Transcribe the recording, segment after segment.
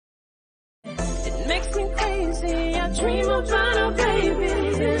See, I dream about a baby.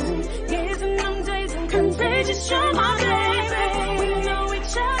 Gazing them days and contagious, you're my baby. We know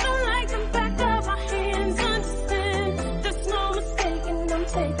each other like the back of our hands. Understand, there's no mistake, and I'm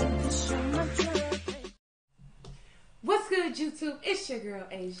taking this, you're my baby. What's good, YouTube? It's your girl,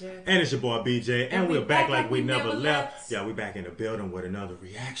 Asia. And it's your boy, BJ. And we're back like we never left. Yeah, we're back in the building with another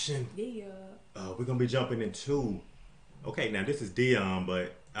reaction. Yeah. We're going to be jumping into... Okay, now this is Dion,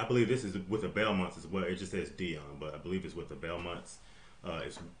 but I believe this is with the Belmonts as well. It just says Dion, but I believe it's with the Belmonts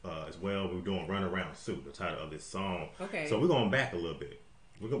as well. We're doing Run Around Suit, the title of this song. Okay. So we're going back a little bit.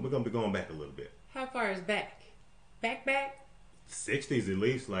 We're going to be going back a little bit. How far is back? Back? 60s at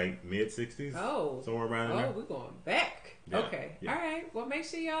least, like mid-60s. Oh. Somewhere around there. Oh, we're going back. Yeah. Okay. Yeah. All right. Well, make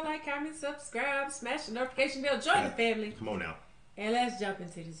sure y'all like, comment, subscribe, smash the notification bell, join the family. Come on now. And let's jump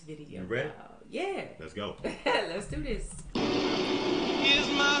into this video. You ready? Yeah. Let's go. Let's do this. Here's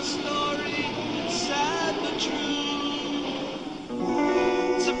my story, sad but true.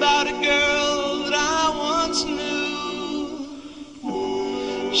 It's about a girl that I once knew.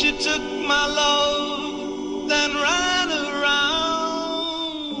 She took my love, then ran around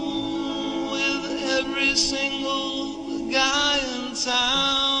with every single guy in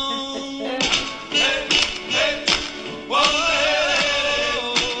town. Hey, whoa.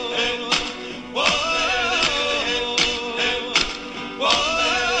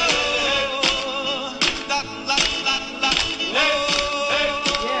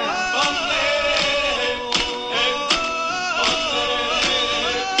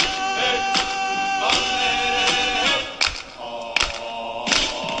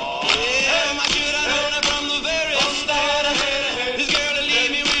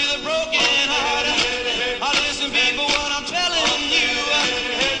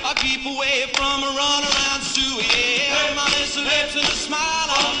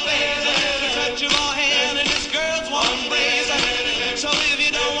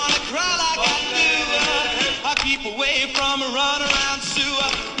 Away from a runaround sewer.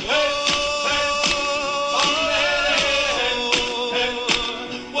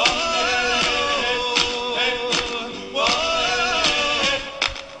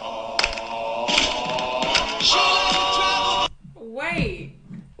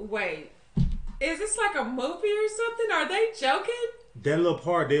 Wait. Is this like a movie or something? Are they joking? That little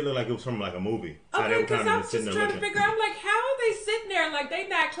part did look like it was from like a movie. Okay, because I'm just trying to figure out, I'm like, how are they sitting there? Like, they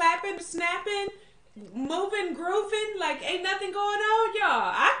not clapping, snapping, moving, grooving, like ain't nothing going on,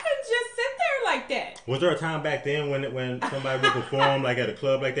 y'all. I couldn't just sit there like that. Was there a time back then when somebody would perform like at a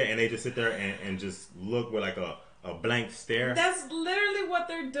club like that and they just sit there and just look with like a blank stare? That's literally what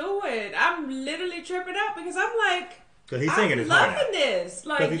they're doing. I'm literally tripping out because I'm like, because he's singing his heart out. I'm loving this.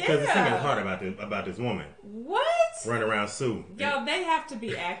 Like, Because he's singing his heart about this woman. What? Run Around Sue. Yo, they have to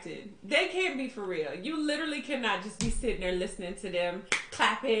be acted. They can't be for real. You literally cannot just be sitting there listening to them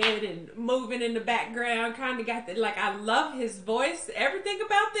clapping and moving in the background. Kind of got the, like, I love his voice, everything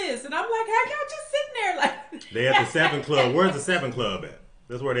about this. And I'm like, how y'all just sitting there like... They at the 7 Club. Where's the 7 Club at?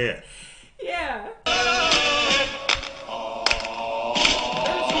 That's where they at. Yeah.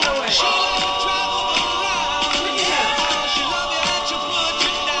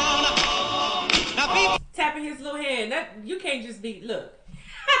 Tapping his little hand. That you can't just be look.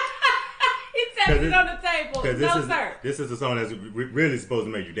 He's tapping it on the table. No, sir. This is a song that's really supposed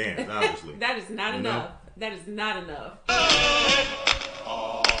to make you dance, obviously. That is not enough. That is not enough.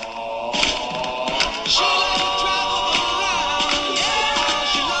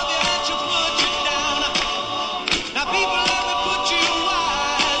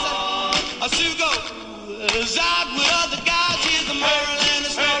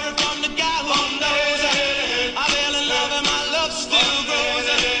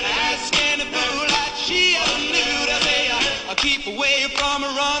 Keep away from a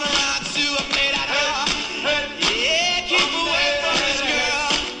runaround sewer, play that hard. Yeah, keep away from this girl.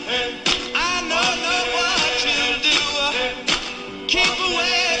 I know what you'll do. Keep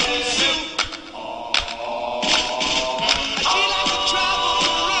away from Sue. She like to travel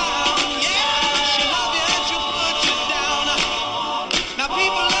around. Yeah, she love you and she'll put you down. Now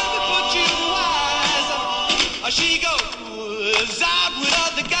people love to put you wise. She goes out with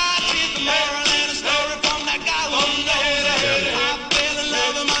other guys. She's the moral and a story from that guy who knows.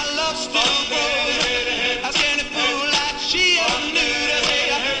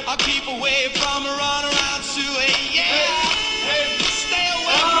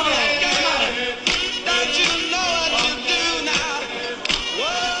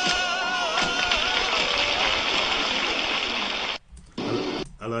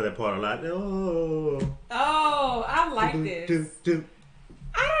 I love that part a lot. Oh, I like this. I don't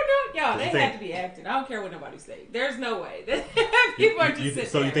know. No, they had to be acting. I don't care what nobody say. There's no way. People are just sitting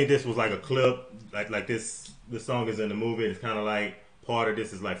So there. you think this was like a clip, like this song is in the movie, and it's kind of like part of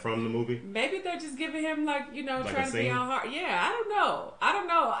this is like from the movie? Maybe they're just giving him like, you know, Like trying to be on hard. Yeah, I don't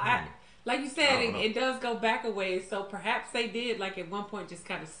know. Like you said, it does go back a ways. So perhaps they did like at one point just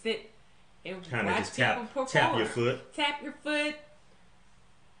kind of sit and Kind of watch just people perform. tap your foot. Tap your foot.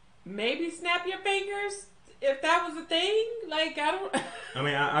 Maybe snap your fingers if that was a thing. Like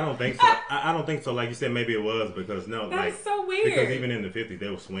I don't think so. I don't think so. Like you said, maybe it was because that is so weird. Because even in the 50s, they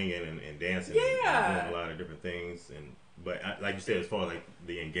were swinging and dancing, Yeah, and doing a lot of different things. But like you said, as far as like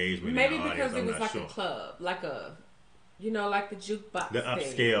the engagement, maybe in the because audience, it was like sure. a club, like a. You know, like the jukebox, the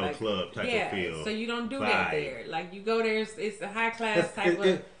upscale like, club type of feel. So you don't do that there. Like you go there, it's a high class type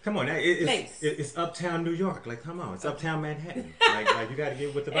of. Come on, it's uptown New York. Like, come on, it's uptown Manhattan. like you got to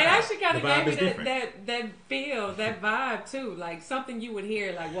get with the vibe. It actually kind of gave me different. that feel, that vibe too. Like something you would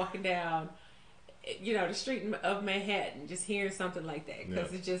hear, like walking down, you know, the street of Manhattan, just hearing something like that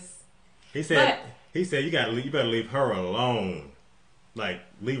because it just. He said you better leave her alone. Like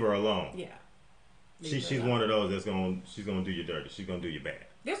leave her alone. Yeah. She's one of those she's gonna do you dirty. She's gonna do you bad.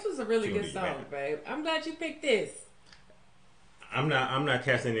 This was a really good song, babe. I'm glad you picked this. I'm not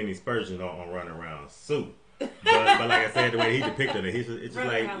casting any aspersions on Running Around Sue, but like I said, the way he depicted it, it's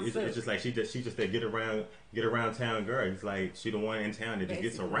just like she just that get around town girl. It's like she the one in town that just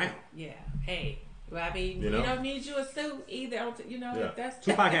gets around. Yeah. Hey. Well, I mean, you don't need you a suit either. You know, if that's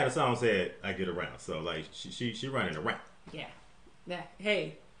Tupac had a song said I get around. So like she running around. Yeah.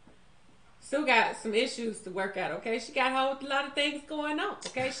 Hey. Still got some issues to work out, okay? She got a whole lot of things going on,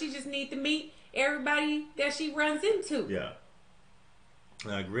 okay? She just need to meet everybody that she runs into. Yeah.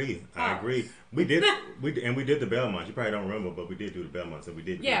 I agree. We did the Belmonts. You probably don't remember, but we did do the Belmonts, and we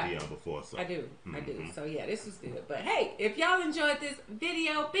did do Dion before. So I do. So yeah, this was good. But hey, if y'all enjoyed this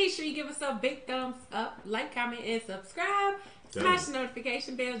video, be sure you give us a big thumbs up, like, comment, and subscribe. Smash the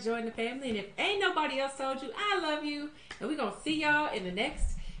notification bell, join the family, and if ain't nobody else told you, I love you. And we're gonna see y'all in the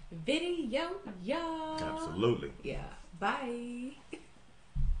next video, y'all. Absolutely. Yeah. Bye.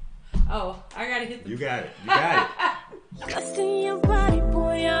 Oh, I gotta hit the. You got it. Trust in your body,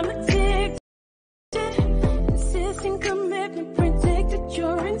 boy, I'm addicted. Insisting commitment, predicted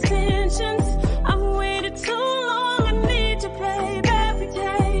your intentions.